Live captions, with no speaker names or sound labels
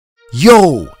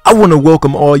Yo, I want to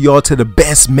welcome all y'all to the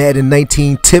best Madden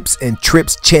 19 tips and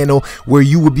trips channel, where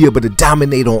you will be able to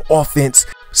dominate on offense,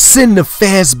 send the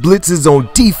fast blitzes on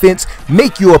defense,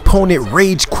 make your opponent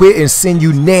rage quit and send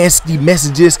you nasty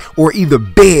messages, or either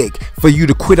beg for you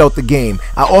to quit out the game.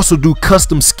 I also do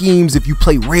custom schemes if you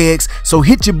play regs, so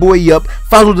hit your boy up,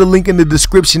 follow the link in the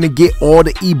description to get all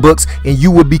the ebooks, and you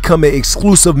will become an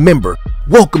exclusive member.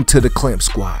 Welcome to the Clamp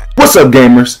Squad. What's up,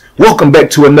 gamers? Welcome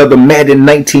back to another Madden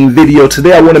 19 video.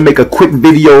 Today I want to make a quick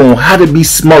video on how to be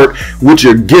smart with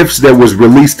your gifts that was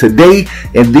released today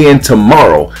and then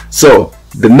tomorrow. So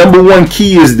the number one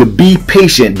key is to be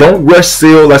patient. Don't rush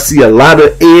sale. I see a lot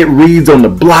of Ed Reeds on the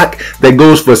block that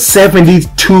goes for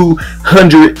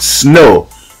 7,200 snow.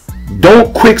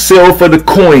 Don't quick sell for the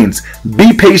coins.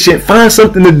 Be patient. Find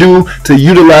something to do to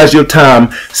utilize your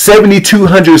time.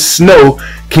 7,200 snow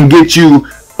can get you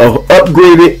an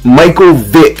upgraded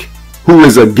imaveriq, who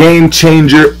is a game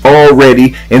changer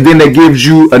already, and then that gives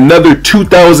you another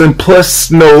 2,000 plus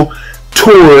snow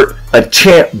toward a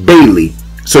Champ Bailey.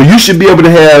 So you should be able to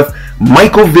have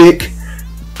imaveriq,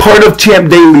 part of Champ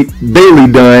Bailey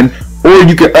done, or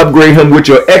you can upgrade him with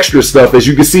your extra stuff. As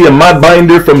you can see in my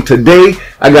binder from today,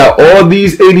 I got all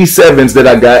these 87s that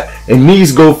I got, and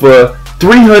these go for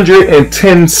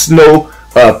 310 snow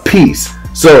a piece.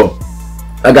 So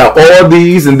I got all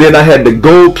these, and then I had the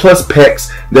gold plus packs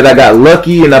that I got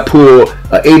lucky, and I pulled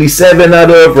an 87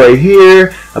 out of right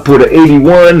here. I pulled an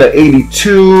 81, the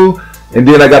 82, and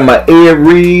then I got my Ed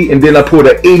Reed, and then I pulled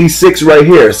an 86 right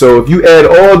here. So if you add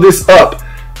all this up,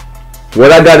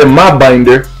 what I got in my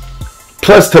binder,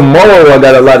 plus tomorrow I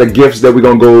got a lot of gifts that we're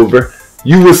going to go over,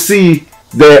 you will see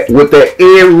that with that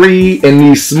Ed Reed and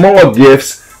these small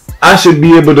gifts, I should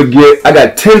be able to get, I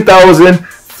got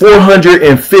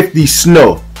 10,450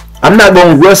 snow. I'm not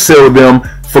going to rush sell them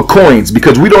for coins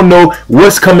because we don't know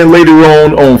what's coming later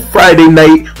on Friday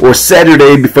night or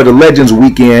Saturday before the Legends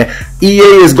weekend.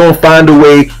 EA is going to find a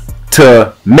way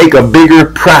to make a bigger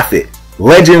profit.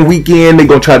 Legend weekend, they're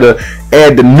going to try to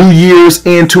add the New Year's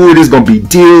into it. It's going to be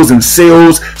deals and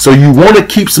sales. So you want to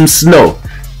keep some snow.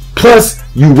 Plus,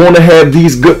 you want to have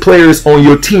these good players on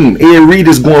your team. Ed Reed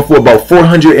is going for about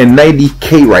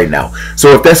 490K right now.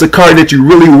 So if that's a card that you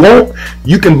really want,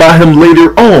 you can buy him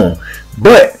later on.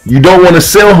 But you don't want to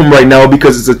sell him right now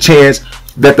because it's a chance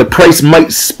that the price might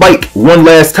spike one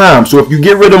last time. So if you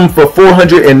get rid of him for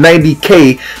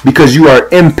 490K because you are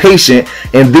impatient,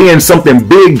 and then something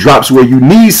big drops where you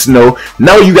need snow,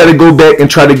 now you got to go back and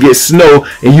try to get snow,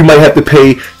 and you might have to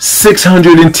pay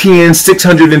 610,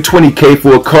 620K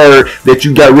for a card that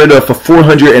you got rid of for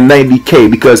 490K,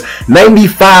 because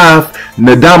 95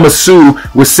 Nadamasu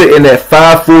was sitting at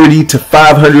 540 to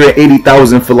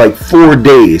 580,000 for like 4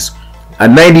 days. A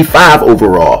 95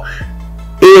 overall.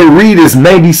 Ed Reed is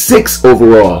 96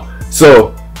 overall.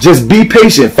 So just be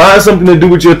patient. Find something to do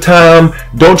with your time.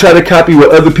 Don't try to copy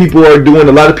what other people are doing.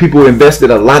 A lot of people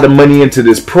invested a lot of money into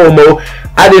this promo.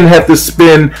 I didn't have to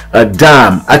spend a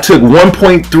dime. I took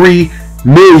 1.3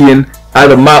 million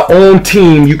out of my own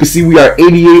team. You can see we are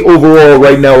 88 overall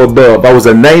right now above. I was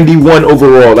a 91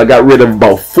 overall. I got rid of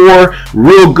about 4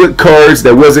 real good cards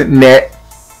that wasn't net,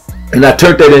 and I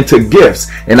turned that into gifts,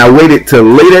 and I waited till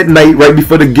late at night right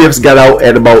before the gifts got out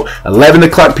at about 11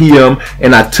 o'clock p.m.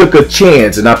 and I took a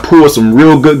chance and I pulled some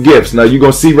real good gifts. Now you're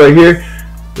going to see right here,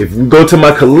 if you go to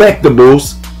my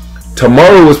collectibles,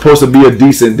 tomorrow was supposed to be a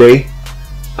decent day.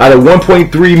 Out of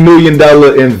 $1.3 million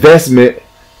investment,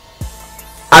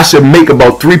 I should make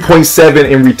about 3.7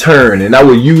 in return, and I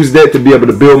will use that to be able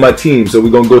to build my team. So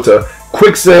we're going to go to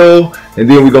quick sell, and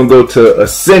then we're going to go to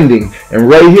ascending. And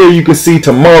right here you can see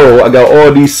tomorrow I got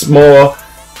all these small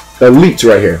elites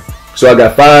right here. So I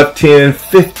got 5, 10,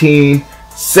 15,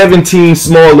 17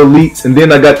 small elites, and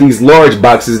then I got these large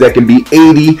boxes that can be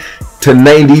 80 to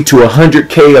 90 to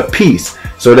 100K a piece.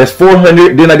 So that's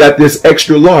 400. Then I got this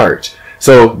extra large.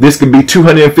 So this could be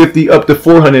 250 up to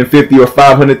 450 or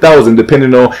 500,000,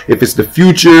 depending on if it's the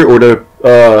future or the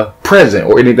present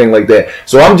or anything like that.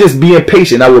 So I'm just being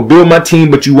patient. I will build my team,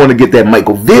 but you want to get that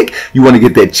imaveriq, you want to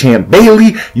get that Champ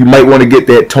Bailey, you might want to get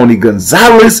that Tony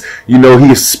Gonzalez. You know,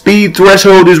 his speed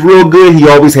threshold is real good. He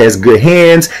always has good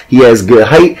hands. He has good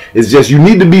height. It's just you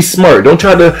need to be smart. Don't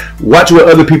try to watch what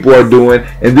other people are doing.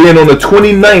 And then on the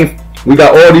 29th, we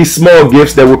got all these small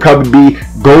gifts that will probably be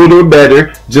gold or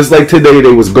better. Just like today,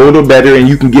 they was gold or better, and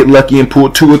you can get lucky and pull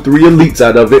 2 or 3 elites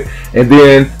out of it. And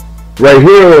then right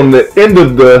here on the end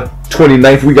of the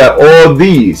 29th, we got all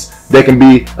these that can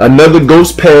be another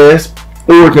ghost pass,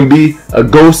 or it can be a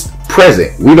ghost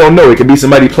present. We don't know. It could be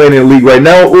somebody playing in the league right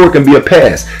now, or it can be a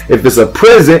pass. If it's a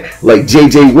present, like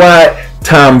JJ Watt,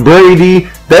 Tom Brady,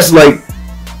 that's like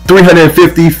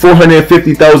 350,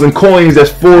 450,000 coins. That's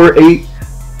 4, 8,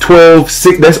 12,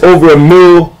 6. That's over $1.5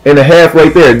 million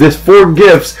right there. This 4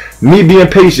 gifts, me being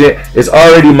patient, is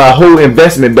already my whole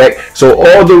investment back. So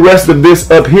all the rest of this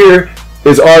up here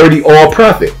is already all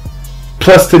profit.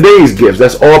 Plus today's gifts,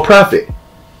 that's all profit.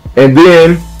 And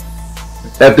then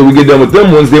after we get done with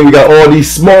them ones, then we got all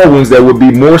these small ones that would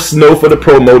be more snow for the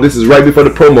promo. This is right before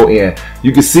the promo end.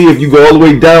 You can see if you go all the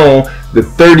way down, the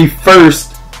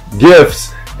 31st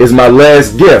gifts is my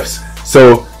last gifts.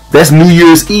 So that's New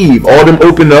Year's Eve. All them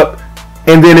open up,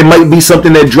 and then it might be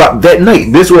something that dropped that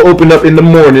night. This will open up in the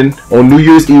morning on New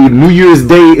Year's Eve. New Year's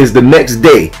Day is the next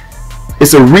day.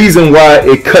 It's a reason why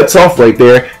it cuts off right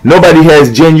there. Nobody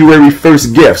has January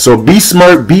 1st gift. So be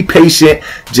smart, be patient,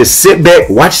 just sit back,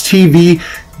 watch TV,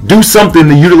 do something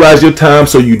to utilize your time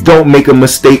so you don't make a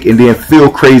mistake and then feel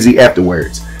crazy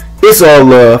afterwards. It's all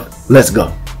love. Let's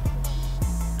go.